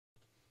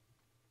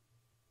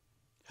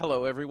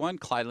Hello everyone,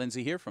 Clyde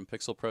Lindsay here from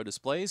Pixel Pro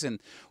Displays,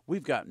 and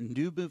we've got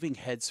new moving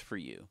heads for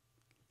you.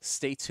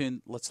 Stay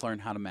tuned, let's learn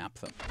how to map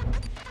them.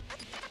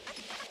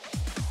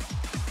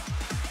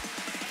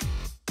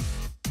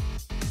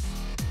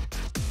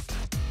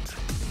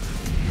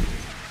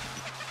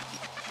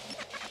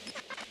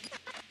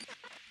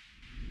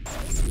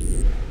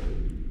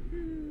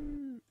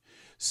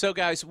 So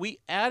guys, we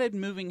added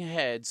moving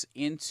heads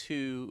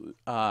into,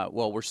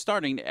 well, we're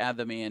starting to add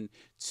them in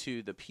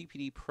to the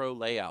PPD Pro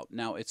layout.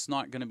 Now, it's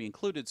not going to be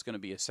included, it's going to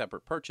be a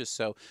separate purchase.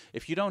 So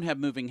if you don't have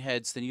moving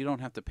heads, then you don't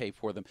have to pay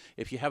for them.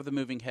 If you have the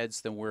moving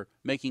heads, then we're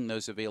making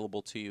those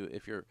available to you.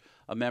 If you're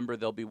a member,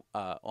 they'll be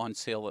on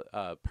sale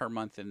per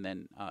month. And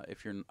then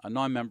if you're a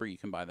non-member, you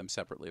can buy them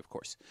separately, of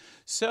course.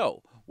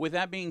 So with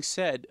that being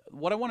said,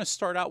 what I want to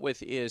start out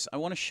with is I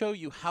want to show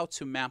you how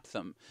to map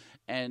them.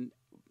 And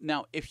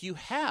now, if you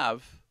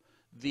have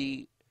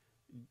the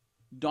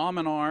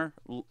Dominar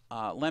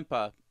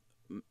Lempa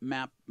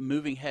map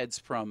moving heads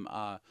from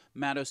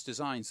Mattos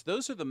Designs,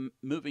 those are the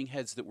moving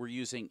heads that we're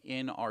using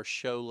in our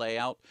show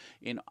layout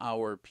in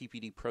our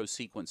PPD Pro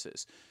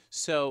sequences.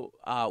 So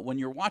when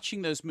you're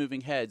watching those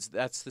moving heads,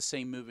 that's the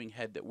same moving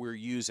head that we're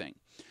using.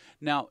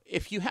 Now,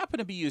 if you happen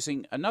to be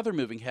using another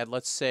moving head,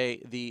 let's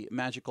say the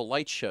Magical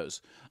Light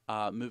Shows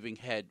moving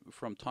head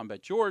from Tom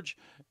Bet George,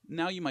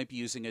 now you might be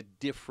using a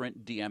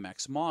different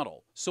DMX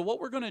model. So what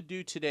we're going to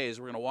do today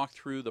is we're going to walk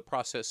through the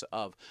process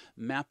of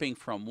mapping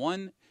from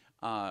one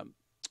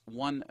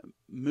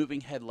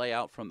moving head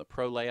layout from the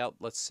Pro layout,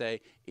 let's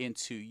say,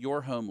 into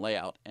your home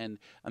layout. And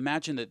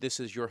imagine that this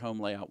is your home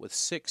layout with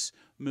 6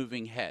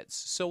 moving heads.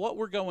 So what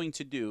we're going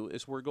to do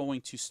is we're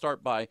going to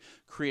start by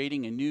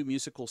creating a new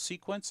musical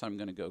sequence. I'm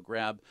going to go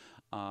grab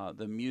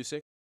the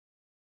music.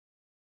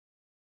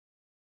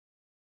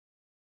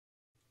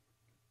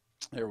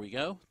 There we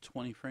go,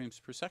 20 frames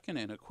per second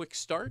and a quick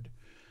start.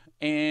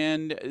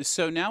 And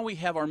so now we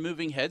have our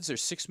moving heads.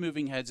 There's 6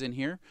 moving heads in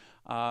here.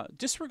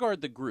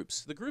 Disregard the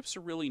groups. The groups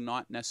are really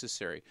not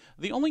necessary.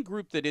 The only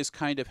group that is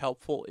kind of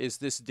helpful is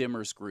this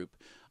dimmers group.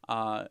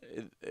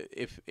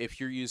 If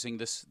you're using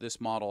this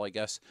model, I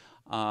guess,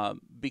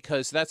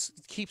 because that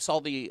keeps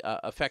all the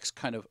effects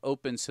kind of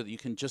open so that you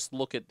can just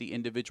look at the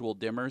individual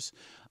dimmers.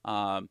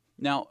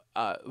 Now,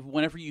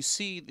 whenever you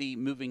see the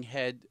moving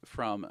head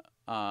from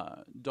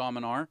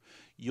Dominar,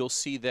 you'll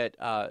see that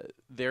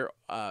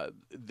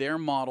their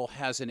model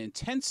has an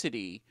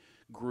intensity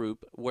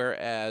group,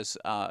 whereas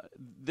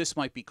this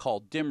might be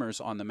called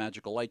dimmers on the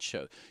Magical Light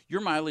Show.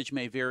 Your mileage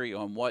may vary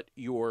on what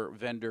your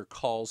vendor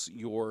calls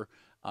your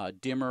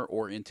dimmer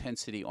or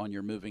intensity on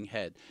your moving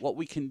head. What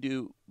we can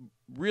do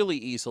really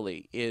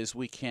easily is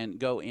we can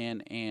go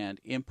in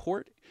and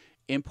import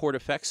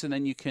effects, and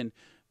then you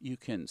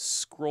can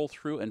scroll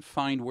through and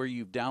find where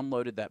you've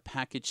downloaded that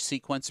package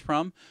sequence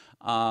from.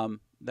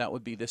 That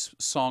would be this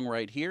song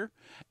right here.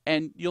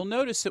 And you'll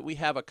notice that we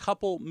have a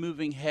couple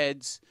moving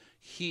heads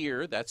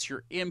here. That's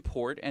your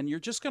import. And you're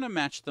just going to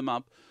match them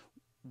up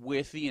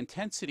with the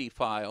intensity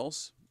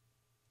files.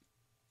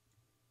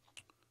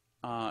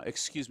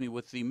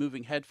 With the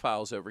moving head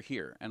files over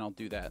here. And I'll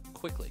do that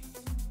quickly.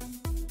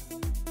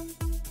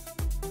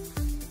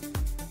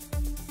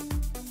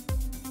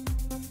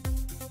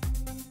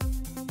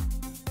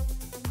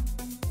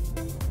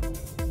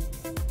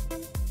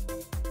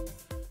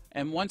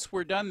 And once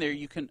we're done there,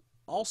 you can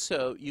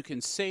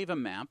save a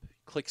map,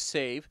 click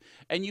Save,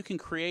 and you can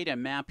create a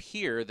map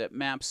here that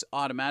maps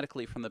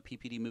automatically from the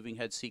PPD moving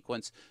head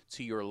sequence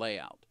to your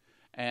layout.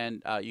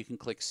 And you can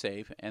click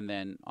Save, and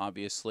then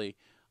obviously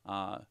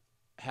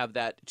have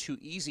that to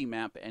easy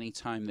map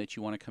anytime that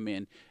you want to come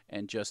in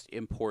and just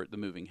import the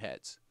moving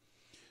heads.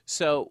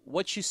 So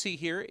what you see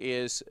here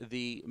is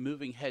the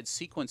moving head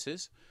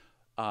sequences.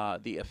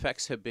 The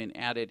effects have been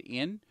added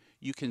in.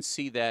 You can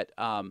see that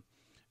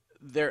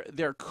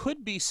there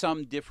could be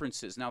some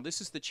differences. Now, this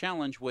is the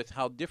challenge with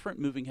how different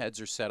moving heads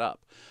are set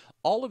up.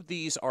 All of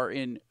these are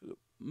in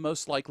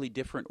most likely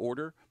different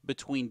order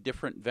between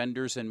different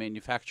vendors and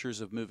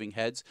manufacturers of moving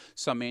heads.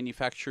 Some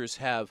manufacturers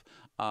have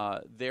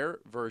their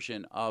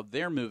version of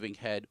their moving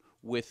head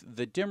with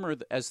the dimmer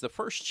as the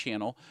first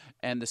channel,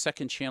 and the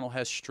second channel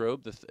has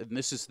strobe. And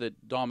this is the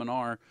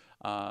Dominar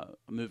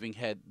moving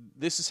head.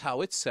 This is how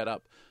it's set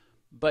up.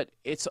 But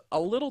it's a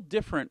little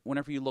different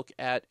whenever you look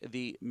at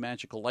the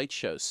Magical Light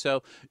Shows.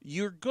 So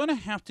you're going to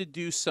have to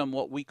do some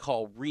what we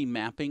call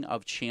remapping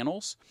of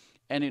channels.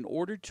 And in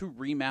order to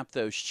remap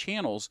those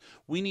channels,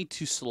 we need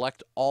to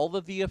select all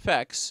of the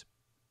effects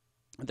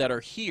that are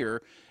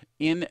here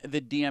in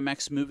the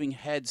DMX moving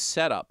head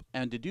setup.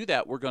 And to do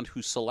that, we're going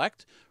to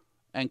select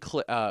and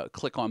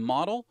click on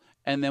Model,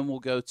 and then we'll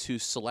go to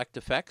Select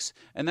Effects.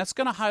 And that's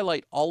going to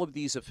highlight all of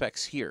these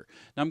effects here.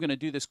 Now I'm going to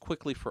do this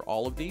quickly for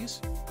all of these.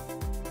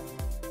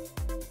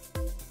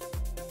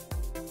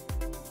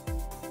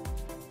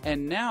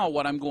 And now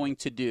what I'm going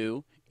to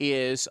do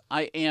is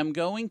I am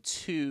going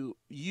to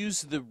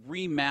use the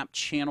remap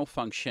channel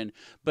function,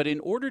 but in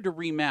order to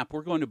remap,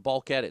 we're going to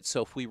bulk edit.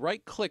 So if we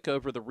right click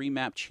over the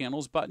remap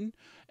channels button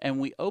and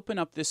we open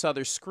up this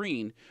other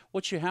screen,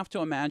 what you have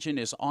to imagine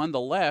is on the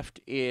left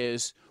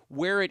is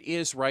where it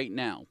is right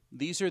now.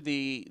 These are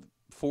the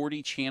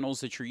 40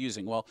 channels that you're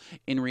using. Well,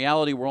 in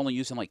reality, we're only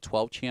using like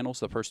 12 channels,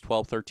 the first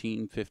 12,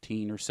 13,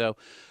 15 or so.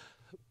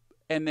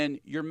 And then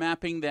you're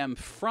mapping them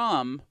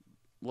from,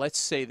 let's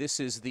say this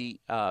is the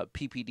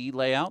PPD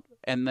layout,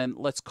 and then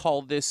let's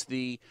call this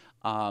the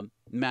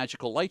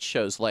Magical Light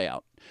Shows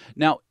layout.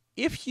 Now,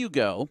 if you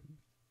go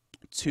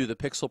to the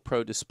Pixel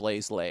Pro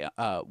Displays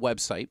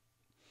website,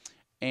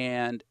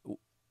 and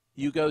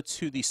you go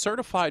to the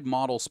Certified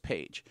Models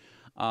page,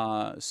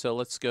 so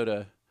let's go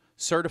to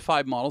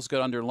Certified Models,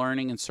 go under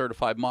Learning and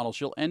Certified Models.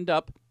 You'll end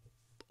up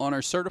on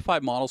our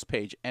Certified Models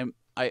page, and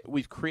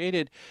we've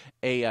created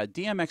a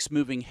DMX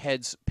Moving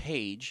Heads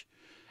page,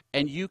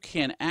 and you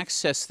can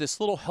access this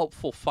little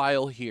helpful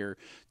file here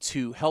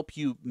to help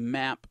you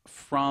map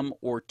from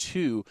or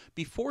to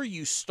before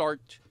you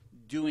start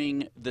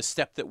doing the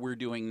step that we're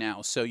doing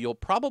now. So you'll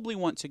probably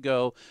want to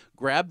go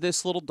grab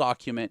this little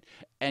document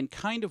and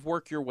kind of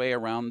work your way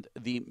around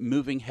the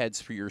moving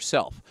heads for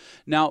yourself.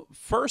 Now,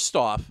 first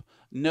off,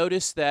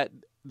 notice that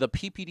the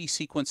PPD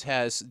sequence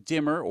has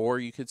dimmer, or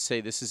you could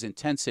say this is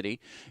intensity.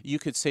 You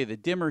could say the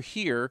dimmer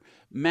here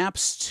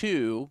maps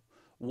to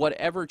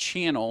whatever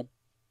channel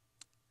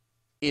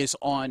is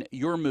on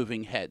your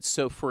moving head.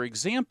 So for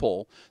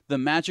example, the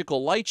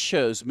Magical Light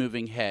Shows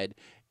moving head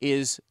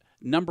is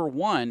number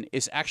 1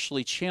 is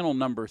actually channel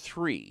number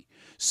 3.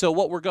 So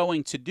what we're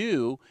going to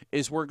do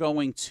is we're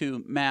going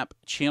to map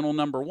channel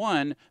number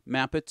 1,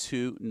 map it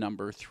to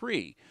number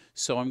 3.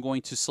 So I'm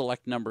going to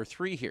select number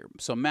 3 here.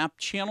 So map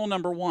channel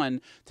number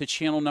 1 to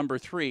channel number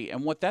 3.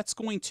 And what that's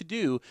going to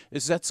do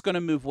is that's going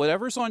to move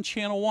whatever's on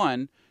channel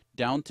 1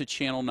 down to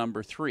channel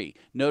number 3.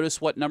 Notice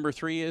what number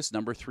 3 is.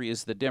 Number 3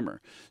 is the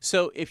dimmer.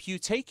 So if you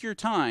take your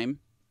time,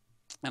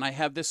 and I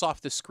have this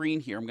off the screen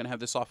here, I'm going to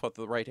have this off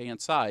the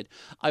right-hand side.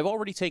 I've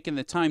already taken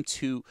the time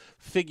to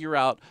figure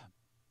out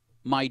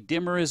my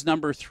dimmer is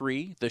number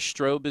 3, the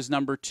strobe is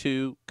number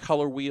 2,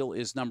 color wheel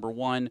is number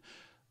 1,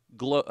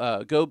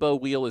 gobo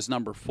wheel is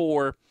number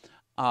 4.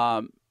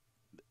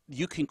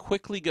 You can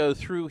quickly go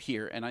through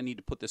here, and I need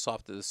to put this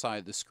off to the side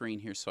of the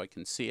screen here so I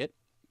can see it.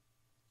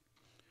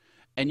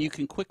 And you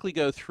can quickly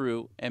go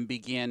through and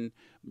begin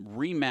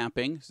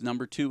remapping.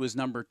 Number 2 is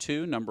number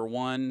 2. Number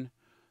 1,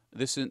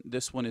 this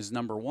one is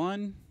number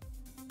 1.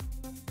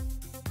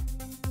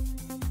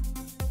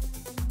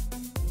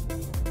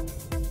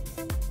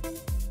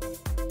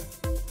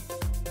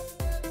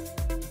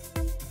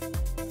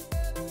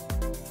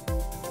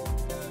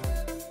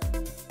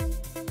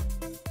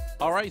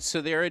 All right,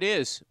 so there it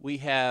is. We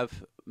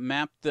have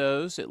mapped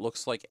those. It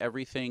looks like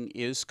everything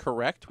is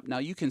correct. Now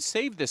you can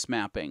save this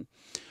mapping,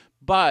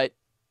 but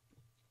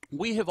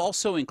we have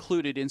also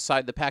included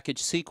inside the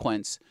package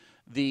sequence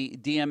the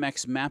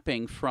DMX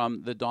mapping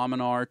from the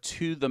Dominar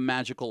to the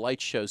Magical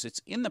Light Shows.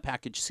 It's in the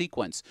package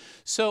sequence.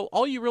 So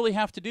all you really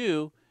have to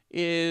do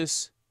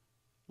is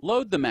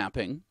load the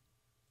mapping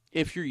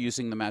if you're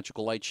using the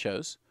Magical Light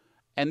Shows,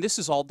 and this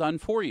is all done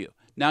for you.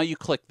 Now you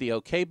click the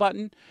OK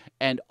button,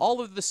 and all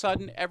of a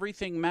sudden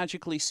everything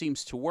magically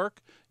seems to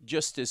work,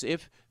 just as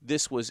if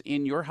this was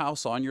in your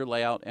house on your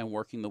layout and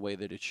working the way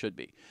that it should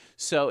be.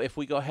 So if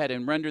we go ahead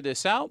and render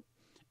this out,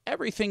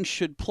 everything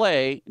should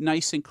play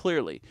nice and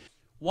clearly.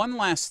 One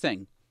last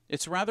thing,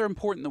 it's rather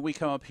important that we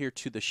come up here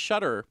to the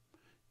shutter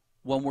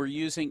when we're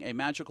using a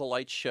Magical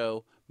Light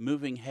Show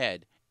moving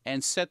head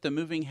and set the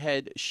moving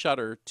head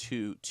shutter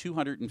to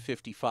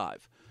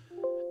 255.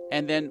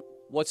 And then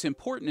what's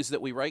important is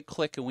that we right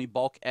click and we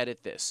bulk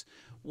edit this.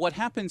 What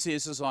happens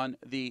is on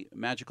the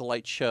Magical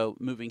Light Show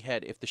moving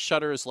head, if the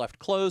shutter is left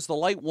closed, the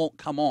light won't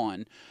come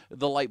on.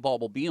 The light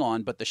bulb will be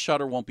on, but the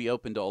shutter won't be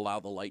open to allow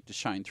the light to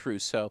shine through.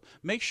 So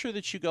make sure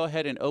that you go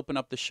ahead and open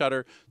up the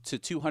shutter to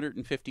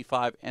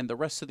 255, and the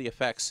rest of the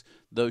effects,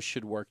 those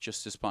should work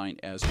just as fine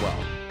as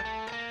well.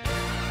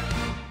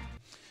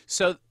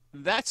 So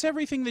that's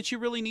everything that you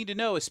really need to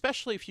know,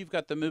 especially if you've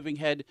got the moving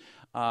head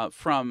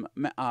from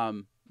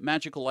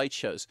Magical Light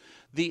Shows.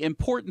 The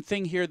important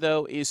thing here,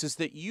 though, is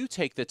that you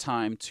take the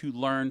time to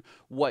learn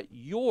what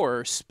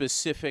your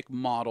specific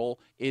model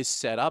is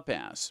set up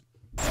as.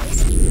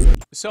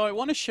 So I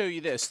want to show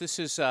you this. This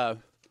is a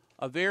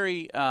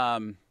very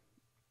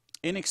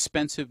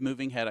inexpensive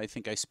moving head. I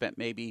think I spent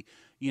maybe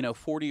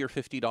 $40 or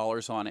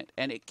 $50 on it,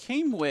 and it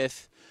came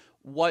with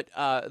what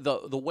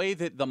the way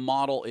that the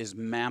model is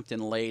mapped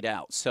and laid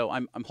out. So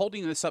I'm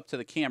holding this up to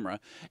the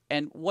camera,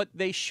 and what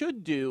they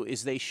should do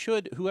is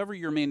whoever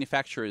your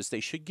manufacturer is,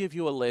 they should give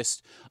you a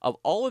list of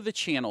all of the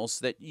channels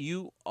that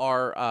you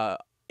are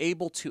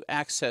able to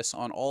access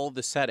on all of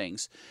the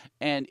settings.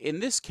 And in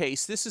this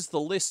case, this is the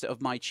list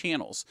of my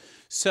channels.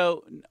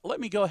 So let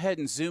me go ahead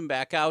and zoom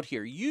back out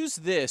here. Use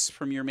this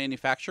from your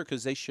manufacturer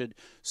because they should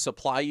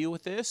supply you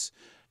with this,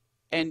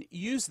 and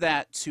use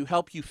that to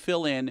help you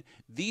fill in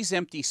these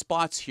empty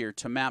spots here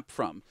to map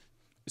from.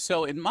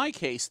 So in my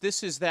case,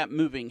 this is that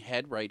moving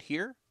head right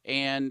here.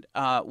 And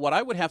what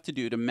I would have to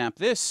do to map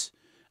this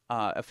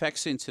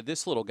effects into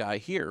this little guy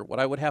here, what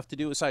I would have to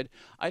do is I'd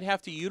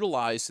have to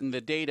utilize in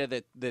the data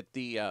that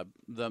the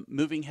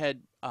moving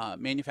head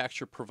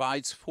manufacturer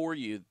provides for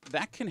you.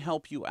 That can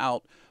help you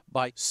out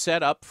by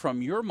set up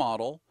from your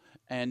model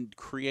and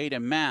create a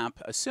map,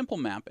 a simple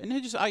map. And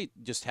I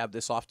just have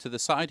this off to the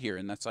side here,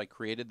 and I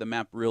created the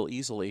map real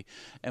easily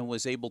and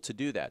was able to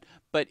do that.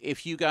 But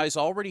if you guys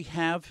already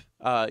have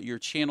your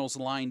channels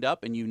lined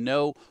up and you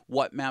know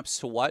what maps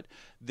to what,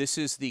 this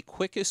is the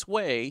quickest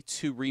way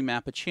to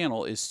remap a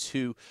channel, is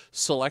to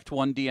select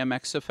one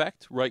DMX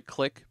effect, right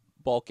click,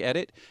 bulk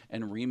edit,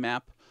 and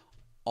remap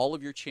all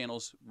of your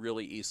channels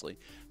really easily.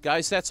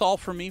 Guys, that's all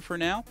for me for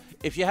now.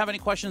 If you have any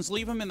questions,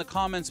 leave them in the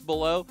comments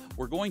below.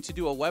 We're going to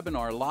do a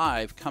webinar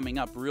live coming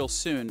up real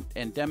soon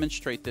and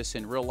demonstrate this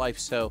in real life,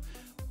 so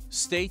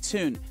stay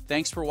tuned.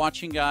 Thanks for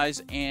watching,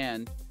 guys,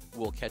 and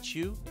we'll catch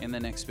you in the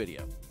next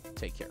video.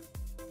 Take care.